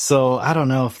 So I don't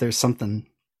know if there's something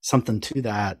to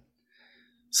that.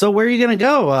 So where are you going to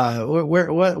go?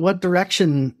 What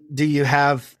direction do you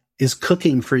have is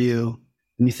cooking for you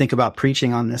when you think about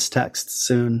preaching on this text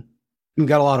soon? We've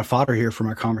got a lot of fodder here from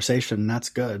our conversation, and that's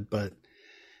good. But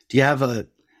do you have an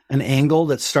angle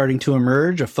that's starting to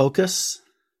emerge, a focus?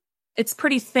 It's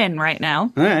pretty thin right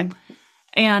now. All right.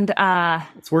 And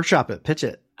let's workshop it, pitch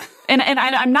it. And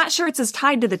I'm not sure it's as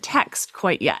tied to the text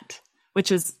quite yet, which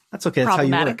is that's okay.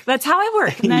 Problematic. That's how I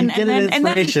work. And then, you get an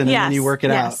inspiration, and then you work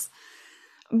it out.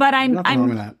 But nothing wrong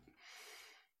with that.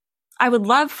 I would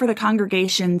love for the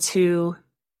congregation to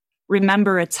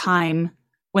remember a time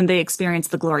when they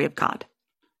experienced the glory of God.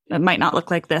 It might not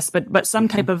look like this, but some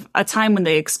type of a time when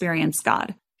they experienced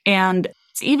God, and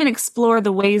to even explore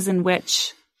the ways in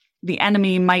which the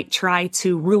enemy might try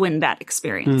to ruin that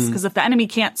experience. Because if the enemy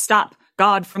can't stop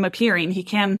God from appearing, he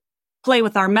can play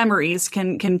with our memories,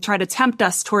 can try to tempt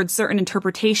us towards certain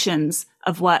interpretations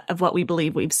of what we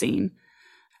believe we've seen.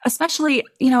 Especially,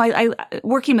 I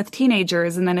working with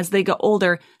teenagers, and then as they get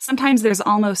older, sometimes there's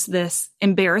almost this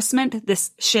embarrassment,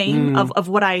 this shame of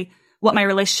what my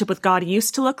relationship with God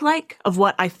used to look like, of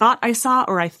what I thought I saw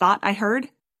or I thought I heard.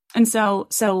 And so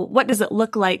what does it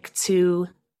look like to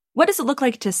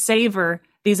savor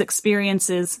these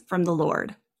experiences from the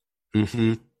Lord?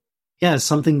 Mm-hmm. Yeah,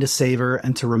 something to savor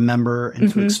and to remember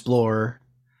and to explore,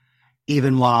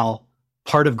 even while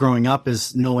part of growing up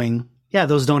is knowing,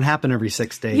 those don't happen every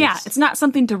 6 days. Yeah, it's not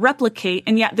something to replicate,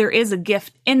 and yet there is a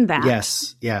gift in that.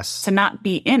 Yes. To not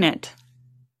be in it.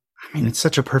 I mean, it's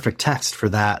such a perfect text for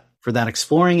that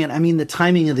exploring. And I mean, the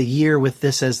timing of the year with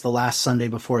this as the last Sunday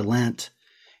before Lent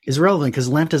is relevant, because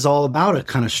Lent is all about a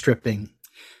kind of stripping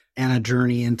and a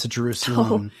journey into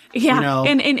Jerusalem.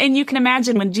 And you can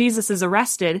imagine when Jesus is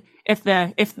arrested, if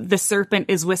the serpent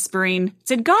is whispering,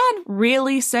 did God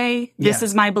really say, this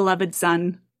is my beloved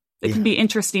Son? It can be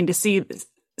interesting to see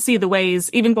the ways,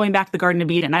 even going back to the Garden of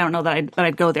Eden. I don't know that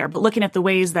I'd go there, but looking at the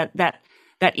ways that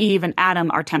Eve and Adam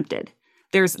are tempted.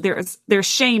 There's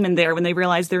shame in there when they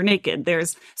realize they're naked.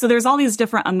 There's all these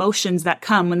different emotions that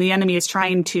come when the enemy is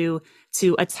trying to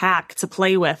attack, to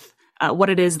play with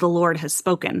what it is the Lord has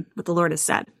spoken, what the Lord has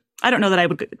said. I don't know that I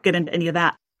would get into any of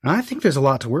that. I think there's a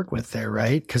lot to work with there,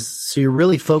 right? So you're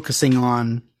really focusing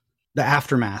on the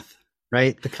aftermath,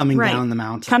 right? The coming down the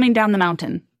mountain. Coming down the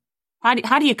mountain.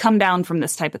 How do you come down from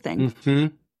this type of thing?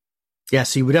 Mm-hmm. Yeah,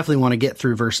 so you would definitely want to get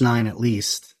through verse 9 at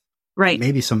least. Right.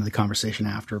 Maybe some of the conversation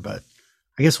after, but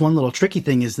I guess one little tricky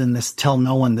thing is then this tell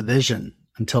no one the vision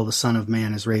until the Son of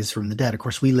Man is raised from the dead. Of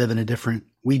course, we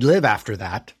live after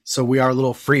that. So we are a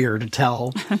little freer to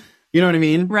tell, you know what I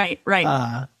mean? Right.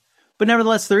 But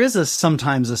nevertheless, there is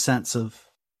sometimes a sense of,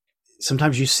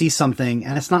 sometimes you see something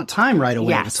and it's not time right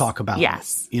away to talk about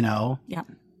it, you know? Yeah.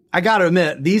 I got to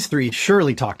admit, these three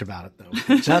surely talked about it though, with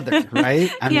each other,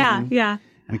 right? Yeah.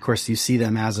 And of course you see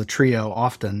them as a trio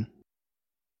often.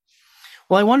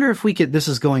 Well, I wonder if this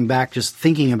is going back, just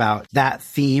thinking about that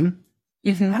theme.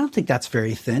 Mm-hmm. I don't think that's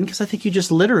very thin, because I think you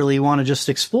just literally want to just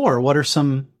explore what are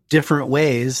some different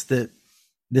ways that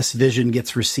this vision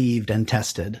gets received and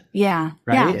tested. Yeah.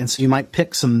 Right. Yeah. And so you might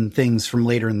pick some things from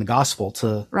later in the gospel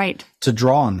to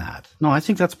draw on that. No, I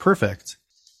think that's perfect.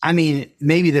 I mean,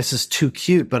 maybe this is too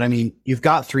cute, but I mean, you've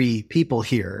got three people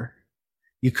here.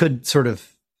 You could sort of,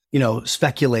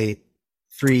 speculate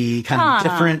three kind of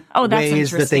different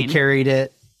ways that they carried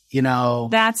it,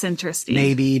 That's interesting.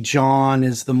 Maybe John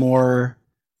is the more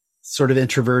sort of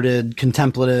introverted,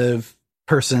 contemplative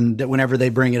person that whenever they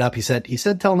bring it up, he said,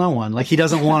 tell no one. Like, he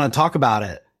doesn't want to talk about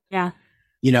it. Yeah.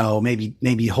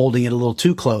 Maybe holding it a little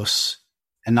too close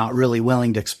and not really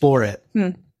willing to explore it.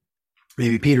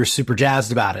 Maybe Peter's super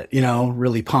jazzed about it,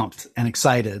 really pumped and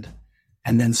excited.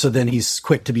 And then he's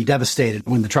quick to be devastated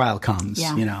when the trial comes,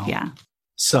 Yeah.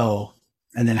 So,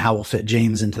 and then how we'll fit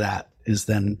James into that is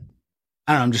then,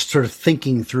 I don't know, I'm just sort of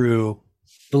thinking through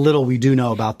the little we do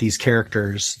know about these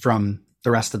characters from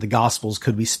the rest of the Gospels.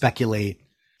 Could we speculate?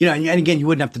 And again, you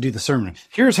wouldn't have to do the sermon.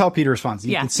 Here's how Peter responds.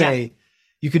 You could say,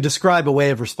 you could describe a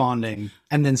way of responding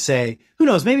and then say, who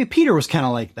knows, maybe Peter was kind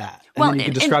of like that. And then you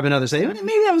could describe another, say,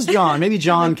 maybe that was John. Maybe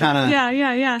John kind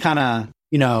of, kind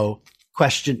of,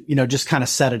 question, just kind of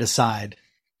set it aside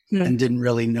and didn't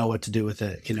really know what to do with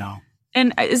it,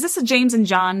 And is this a James and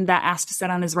John that asked to sit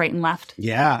on his right and left?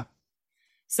 Yeah.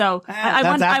 So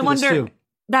I wonder,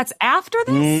 that's after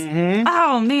this? Mm-hmm.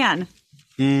 Oh, man.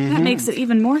 Mm-hmm. That makes it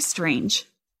even more strange.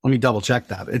 Let me double check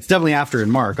that. It's definitely after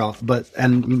in Mark,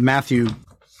 and Matthew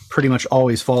pretty much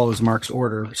always follows Mark's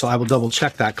order. So I will double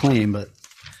check that claim, but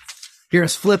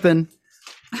here's flipping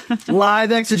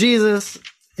live exegesis.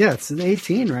 Yeah, it's in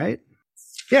 18, right?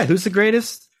 Yeah. Who's the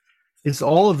greatest? It's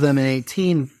all of them in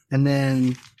 18. And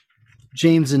then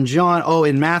James and John. Oh,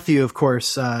 in Matthew, of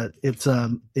course, it's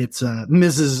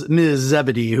Ms.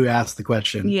 Zebedee who asked the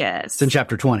question. Yes. It's in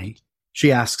chapter 20.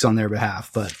 She asks on their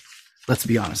behalf, but let's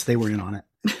be honest, they were in on it.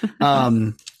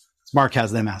 Mark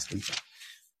has them asking.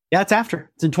 Yeah, it's after.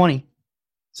 It's in 20.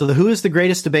 So the who is the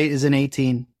greatest debate is in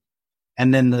 18.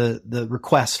 And then the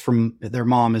request from their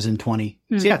mom is in 20.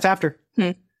 So yeah, it's after.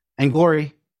 And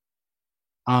glory,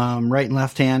 right and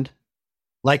left hand,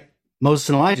 like Moses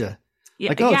and Elijah.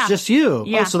 Yeah, it's just you.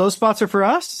 Yeah. Oh, so those spots are for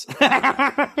us?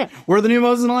 We're the new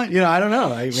Moses and Elijah? I don't know.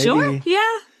 Maybe, sure,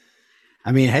 yeah.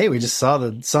 I mean, hey, we just saw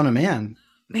the Son of Man.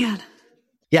 Man.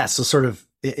 Yeah, so sort of,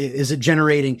 is it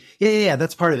generating? Yeah,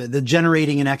 that's part of it. The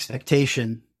generating an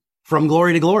expectation from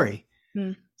glory to glory.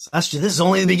 So this is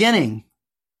only the beginning,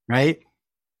 right?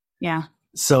 Yeah.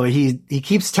 So he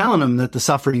keeps telling them that the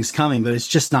suffering's coming, but it's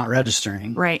just not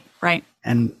registering. Right.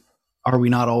 And are we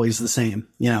not always the same?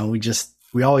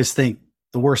 We always think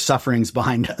the worst suffering's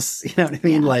behind us. You know what I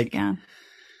mean?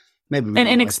 Maybe.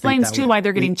 And explains too why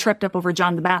they're getting tripped up over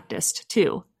John the Baptist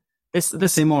too.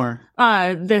 Say more.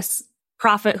 This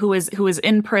prophet who is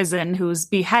in prison, who's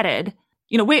beheaded.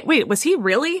 Wait, was he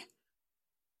really?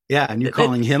 Yeah, and you're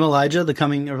calling him Elijah, the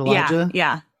coming of Elijah?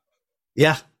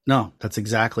 Yeah. No, that's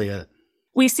exactly it.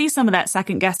 We see some of that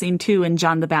second guessing too in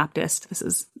John the Baptist. This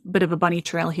is a bit of a bunny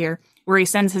trail here, where he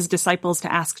sends his disciples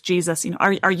to ask Jesus,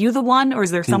 are you the one, or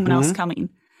is there someone else coming?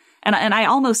 And I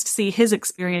almost see his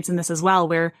experience in this as well,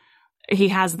 where he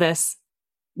has this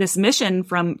mission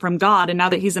from God, and now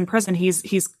that he's in prison,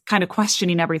 he's kind of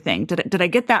questioning everything. Did I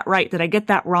get that right? Did I get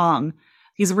that wrong?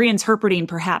 He's reinterpreting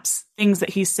perhaps things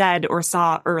that he said or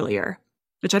saw earlier,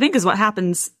 which I think is what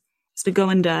happens as we go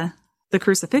into the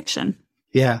crucifixion.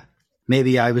 Yeah.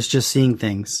 Maybe I was just seeing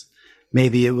things.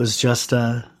 Maybe it was just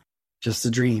a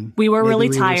dream. We were really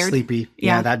tired. Were sleepy.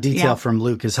 Yeah, that detail from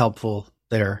Luke is helpful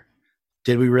there.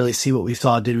 Did we really see what we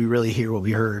saw? Did we really hear what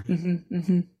we heard?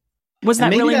 Was that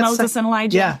really Moses and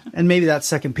Elijah? Yeah, and maybe that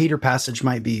 2 Peter passage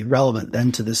might be relevant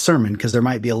then to this sermon, because there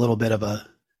might be a little bit of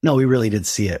no, we really did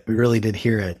see it. We really did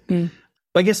hear it.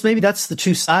 But I guess maybe that's the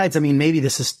two sides. I mean, maybe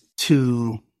this is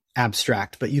too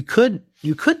abstract, but you could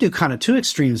do kind of two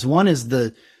extremes. One is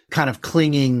the kind of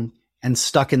clinging and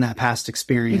stuck in that past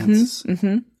experience,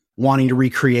 wanting to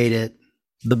recreate it.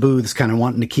 The Booths kind of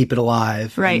wanting to keep it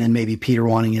alive. Right. And then maybe Peter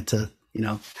wanting it to,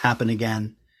 happen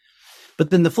again. But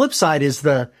then the flip side is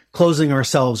the closing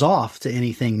ourselves off to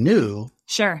anything new.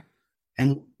 Sure.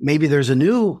 And maybe there's a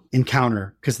new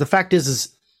encounter, because the fact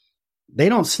is they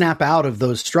don't snap out of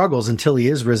those struggles until he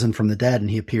is risen from the dead and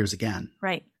he appears again.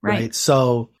 Right.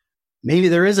 So maybe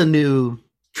there is a new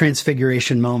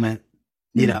transfiguration moment,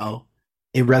 you know,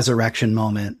 a resurrection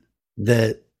moment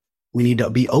that we need to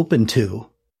be open to,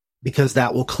 because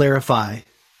that will clarify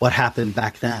what happened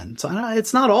back then. So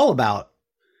it's not all about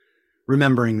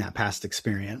remembering that past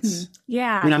experience.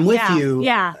 Yeah. I mean, I'm with you.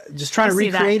 Yeah. Just trying to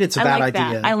recreate it's a bad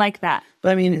idea. I like that.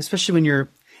 But I mean, especially when you're,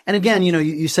 and again, you know,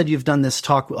 you said you've done this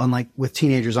talk on like with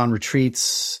teenagers on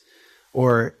retreats,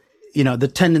 or, you know, the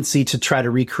tendency to try to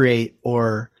recreate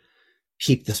or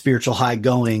keep the spiritual high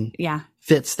going. Yeah.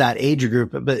 Fits that age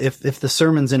group. But if the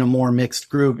sermon's in a more mixed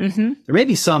group, there may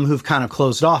be some who've kind of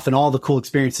closed off and all the cool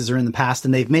experiences are in the past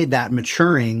and they've made that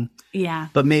maturing. Yeah.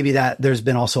 But maybe that there's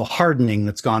been also a hardening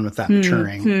that's gone with that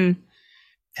maturing.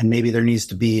 And maybe there needs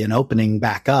to be an opening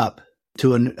back up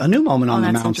to a new moment on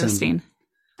the mountain. Interesting.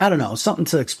 I don't know, something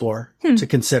to explore, to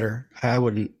consider. I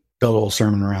wouldn't build a whole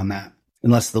sermon around that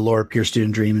unless the Lord appears to you in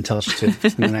a dream and tells you to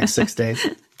in the next 6 days.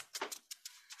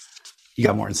 You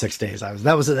got more than 6 days.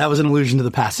 That was an allusion to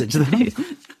the passage. I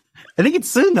think it's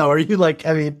soon though. Are you like,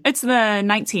 I mean, it's the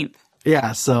 19th.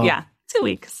 Yeah. So yeah, 2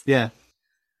 weeks. Yeah.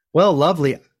 Well,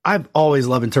 lovely. I've always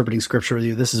loved interpreting scripture with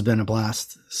you. This has been a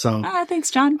blast. So thanks,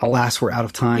 John. Alas, we're out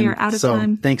of time. You're out of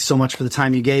time. Thanks so much for the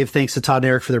time you gave. Thanks to Todd and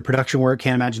Eric for their production work.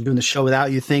 Can't imagine doing the show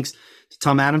without you. Thanks to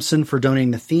Tom Adamson for donating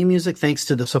the theme music. Thanks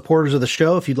to the supporters of the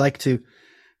show. If you'd like to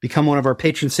become one of our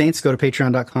patron saints, go to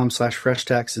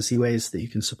patreon.com/freshtext to see ways that you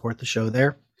can support the show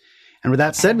there. And with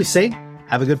that said, we say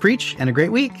have a good preach and a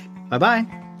great week.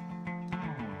 Bye-bye.